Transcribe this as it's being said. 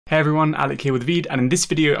Hey everyone, Alec here with Veed, and in this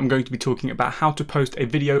video I'm going to be talking about how to post a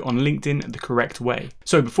video on LinkedIn the correct way.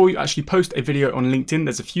 So before you actually post a video on LinkedIn,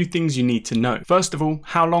 there's a few things you need to know. First of all,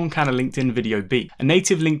 how long can a LinkedIn video be? A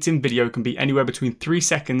native LinkedIn video can be anywhere between 3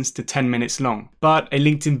 seconds to 10 minutes long, but a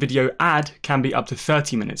LinkedIn video ad can be up to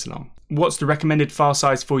 30 minutes long. What's the recommended file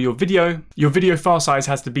size for your video? Your video file size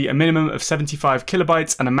has to be a minimum of 75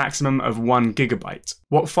 kilobytes and a maximum of 1 gigabyte.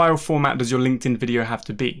 What file format does your LinkedIn video have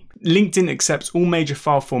to be? LinkedIn accepts all major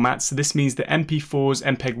file formats, so this means that MP4s,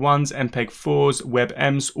 MPEG-1s, MPEG-4s,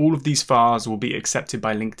 WebMs, all of these files will be accepted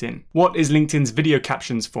by LinkedIn. What is LinkedIn's video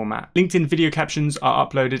captions format? LinkedIn video captions are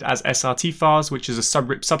uploaded as SRT files, which is a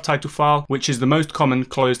subrip subtitle file, which is the most common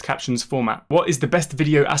closed captions format. What is the best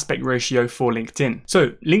video aspect ratio for LinkedIn? So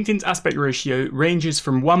LinkedIn's aspect ratio ranges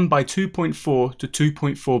from 1:2.4 to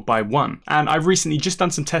 2.4:1, and I've recently just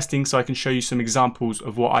done some testing so I can show you some examples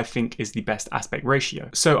of what I think is the best aspect ratio.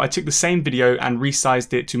 So I took the same video and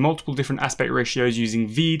resized it to multiple different aspect ratios using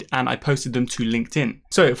Veed, and I posted them to LinkedIn.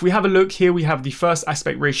 So if we have a look here, we have the first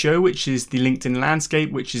aspect ratio, which is the LinkedIn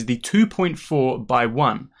landscape, which is the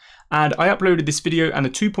 2.4:1. And I uploaded this video, and the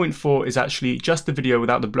 2.4 is actually just the video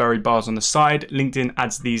without the blurry bars on the side. LinkedIn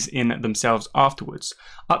adds these in themselves afterwards.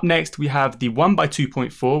 Up next, we have the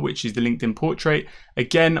 1:2.4, which is the LinkedIn portrait.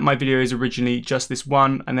 Again, my video is originally just this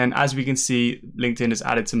one, and then as we can see, LinkedIn has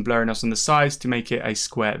added some blurriness on the sides to make it a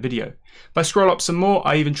square video. If I scroll up some more,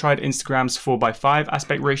 I even tried Instagram's 4:5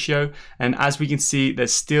 aspect ratio, and as we can see,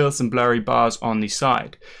 there's still some blurry bars on the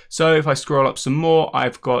side. So if I scroll up some more,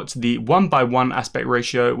 I've got the 1:1 aspect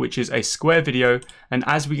ratio, which is a square video, and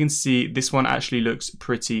as we can see, this one actually looks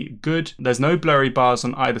pretty good. There's no blurry bars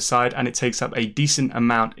on either side, and it takes up a decent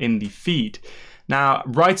amount in the feed. Now,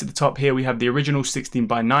 right at the top here, we have the original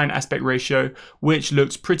 16:9 aspect ratio, which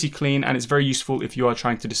looks pretty clean, and it's very useful if you are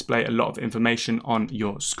trying to display a lot of information on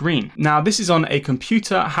your screen. Now, this is on a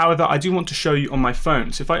computer. However, I do want to show you on my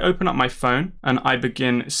phone. So if I open up my phone and I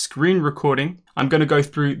begin screen recording, I'm going to go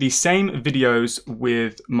through the same videos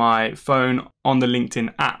with my phone on the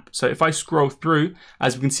LinkedIn app. So if I scroll through,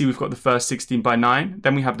 as we can see, we've got the first 16:9,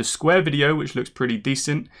 then we have the square video, which looks pretty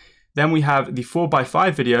decent. Then we have the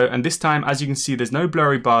 4:5 video, and this time, as you can see, there's no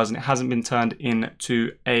blurry bars and it hasn't been turned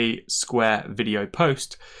into a square video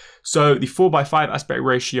post. So the 4:5 aspect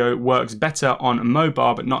ratio works better on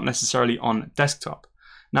mobile, but not necessarily on desktop.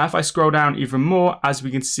 Now, if I scroll down even more, as we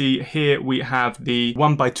can see here, we have the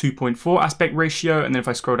 1:2.4 aspect ratio. And then if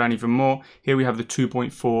I scroll down even more, here we have the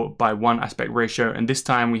 2.4:1 aspect ratio. And this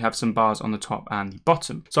time we have some bars on the top and the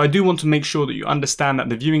bottom. So I do want to make sure that you understand that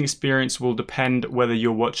the viewing experience will depend whether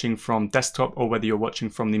you're watching from desktop or whether you're watching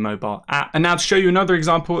from the mobile app. And now to show you another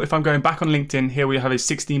example, if I'm going back on LinkedIn, here we have a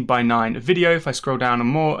 16:9 video. If I scroll down and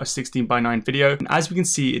more, a 16:9 video. And as we can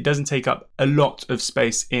see, it doesn't take up a lot of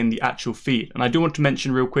space in the actual feed. And I do want to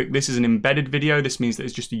mention real quick, this is an embedded video. This means that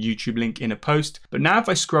it's just a YouTube link in a post. But now if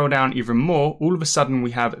I scroll down even more, all of a sudden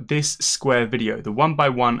we have this square video, the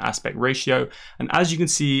 1:1 aspect ratio. And as you can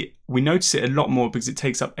see, we notice it a lot more because it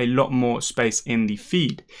takes up a lot more space in the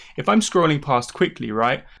feed. If I'm scrolling past quickly,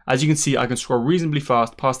 right, as you can see, I can scroll reasonably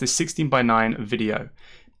fast past this 16:9 video.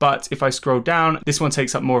 But if I scroll down, this one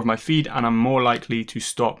takes up more of my feed, and I'm more likely to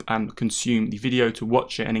stop and consume the video, to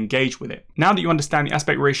watch it and engage with it. Now that you understand the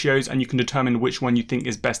aspect ratios and you can determine which one you think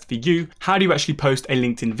is best for you, how do you actually post a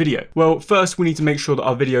LinkedIn video? Well, first we need to make sure that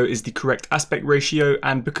our video is the correct aspect ratio,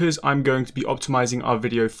 and because I'm going to be optimizing our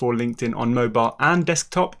video for LinkedIn on mobile and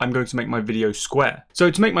desktop, I'm going to make my video square. So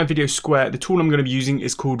to make my video square, the tool I'm going to be using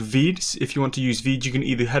is called Veed. If you want to use Veed, you can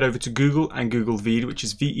either head over to Google and Google Veed, which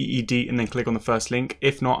is VEED, and then click on the first link.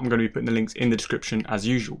 If not, I'm going to be putting the links in the description as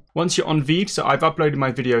usual. Once you're on Veed, so I've uploaded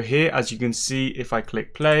my video here, as you can see. If I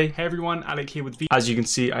click play, hey everyone, Alec here with Veed. As you can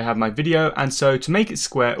see, I have my video, and so to make it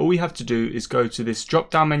square, all we have to do is go to this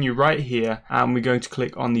drop down menu right here, and we're going to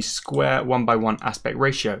click on the square 1:1 aspect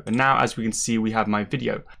ratio. And now, as we can see, we have my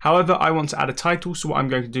video. However, I want to add a title, so what I'm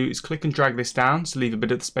going to do is click and drag this down to leave a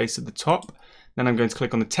bit of the space at the top. Then I'm going to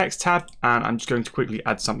click on the text tab, and I'm just going to quickly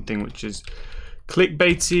add something which is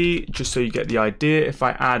clickbaity, just so you get the idea. If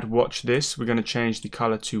I add watch this, we're going to change the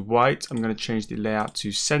color to white. I'm going to change the layout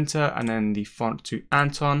to center, and then the font to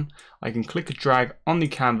Anton. I can click and drag on the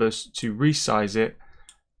canvas to resize it,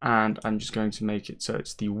 and I'm just going to make it so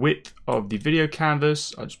it's the width of the video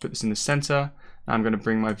canvas. I'll just put this in the center. Now I'm going to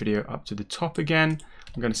bring my video up to the top again.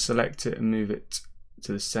 I'm going to select it and move it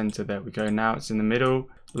to the center. There we go. Now it's in the middle.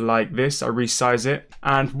 like this. I resize it,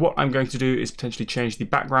 and what I'm going to do is potentially change the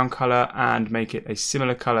background color and make it a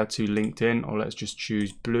similar color to LinkedIn, or let's just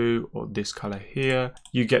choose blue or this color here.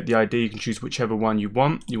 You get the idea. You can choose whichever one you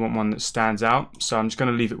want. You want one that stands out, so I'm just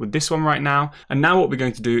going to leave it with this one right now. And now what we're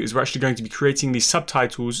going to do is we're actually going to be creating these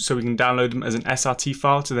subtitles so we can download them as an SRT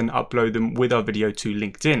file to then upload them with our video to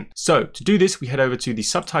LinkedIn. So to do this, we head over to the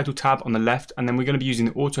subtitle tab on the left, and then we're going to be using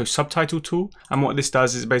the auto subtitle tool. And what this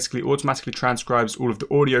does is it basically automatically transcribes all of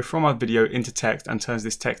the audio from our video into text and turns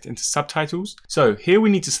this text into subtitles. So here we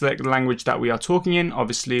need to select the language that we are talking in.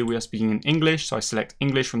 Obviously we are speaking in English, so I select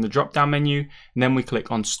English from the drop down menu, and then we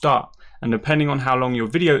click on start. And depending on how long your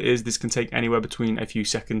video is, this can take anywhere between a few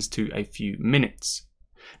seconds to a few minutes.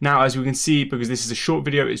 Now, as we can see, because this is a short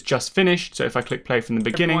video, it's just finished. So if I click play from the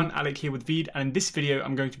beginning. Hey everyone, Alec here with Veed, and in this video,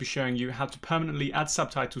 I'm going to be showing you how to permanently add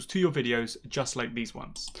subtitles to your videos, just like these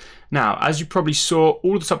ones. Now, as you probably saw,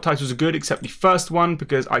 all the subtitles are good except the first one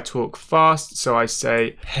because I talk fast. So I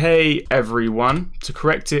say, hey everyone. To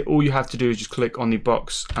correct it, all you have to do is just click on the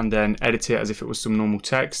box and then edit it as if it was some normal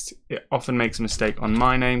text. It often makes a mistake on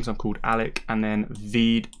my name, so I'm called Alec, and then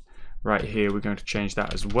Veed right here, we're going to change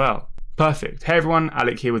that as well. Perfect. Hey everyone,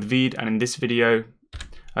 Alec here with Veed, and in this video,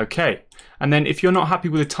 okay. And then if you're not happy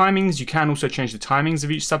with the timings, you can also change the timings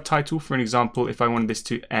of each subtitle. For an example, if I wanted this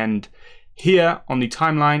to end here on the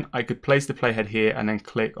timeline, I could place the playhead here and then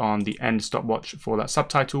click on the end stopwatch for that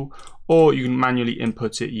subtitle, or you can manually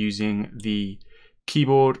input it using the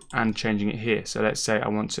keyboard and changing it here. So let's say I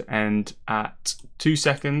want to end at 2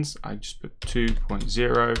 seconds. I just put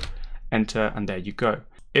 2.0, enter, and there you go.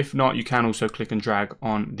 If not, you can also click and drag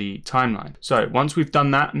on the timeline. So once we've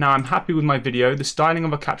done that, now I'm happy with my video. The styling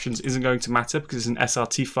of our captions isn't going to matter because it's an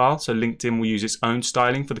SRT file, so LinkedIn will use its own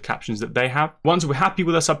styling for the captions that they have. Once we're happy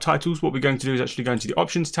with our subtitles, what we're going to do is actually go into the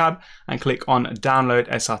options tab and click on download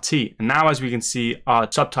SRT. And now, as we can see, our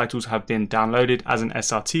subtitles have been downloaded as an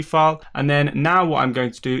SRT file. And then now what I'm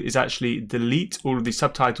going to do is actually delete all of the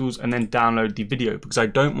subtitles and then download the video, because I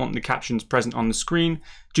don't want the captions present on the screen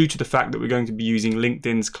due to the fact that we're going to be using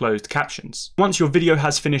LinkedIn's closed captions. Once your video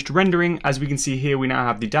has finished rendering, as we can see here, we now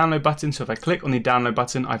have the download button. So if I click on the download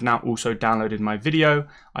button, I've now also downloaded my video.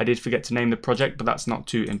 I did forget to name the project, but that's not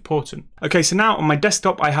too important. Okay, so now on my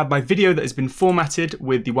desktop, I have my video that has been formatted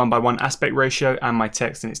with the 1:1 aspect ratio and my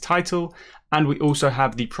text and its title. And we also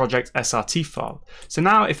have the project SRT file. So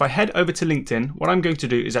now if I head over to LinkedIn, what I'm going to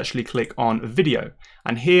do is actually click on video.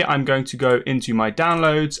 And here I'm going to go into my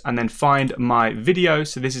downloads and then find my video.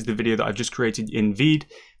 So this is the video that I've just created in Veed.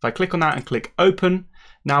 If I click on that and click open,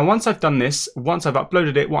 now once I've done this, once I've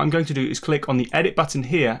uploaded it, what I'm going to do is click on the edit button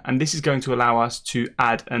here, and this is going to allow us to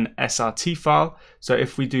add an SRT file. So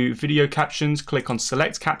if we do video captions, click on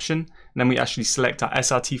select caption, and then we actually select our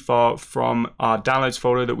SRT file from our downloads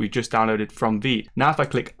folder that we've just downloaded from Veed. Now if I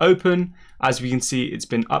click open, as we can see, it's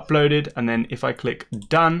been uploaded, and then if I click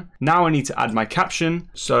done, now I need to add my caption.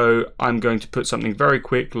 So I'm going to put something very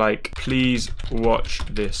quick like, please watch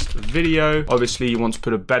this video. Obviously you want to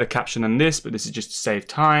put a better caption than this, but this is just to save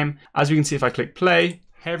time. As we can see, if I click play,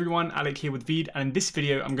 hey everyone, Alec here with Veed, and in this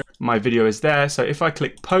video, my video is there. So if I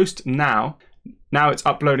click post now it's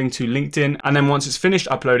uploading to LinkedIn, and then once it's finished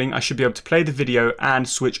uploading, I should be able to play the video and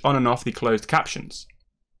switch on and off the closed captions.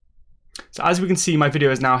 So as we can see, my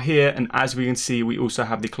video is now here, and as we can see, we also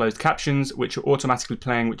have the closed captions, which are automatically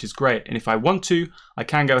playing, which is great. And if I want to, I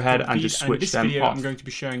can go ahead and just switch them off. I'm going to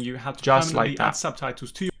be showing you how to just like that. Add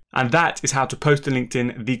subtitles to you. And that is how to post to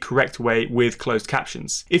LinkedIn the correct way with closed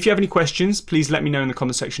captions. If you have any questions, please let me know in the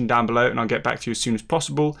comment section down below and I'll get back to you as soon as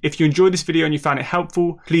possible. If you enjoyed this video and you found it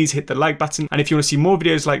helpful, please hit the like button. And if you want to see more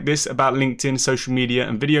videos like this about LinkedIn, social media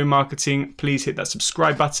and video marketing, please hit that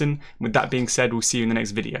subscribe button. With that being said, we'll see you in the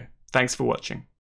next video. Thanks for watching.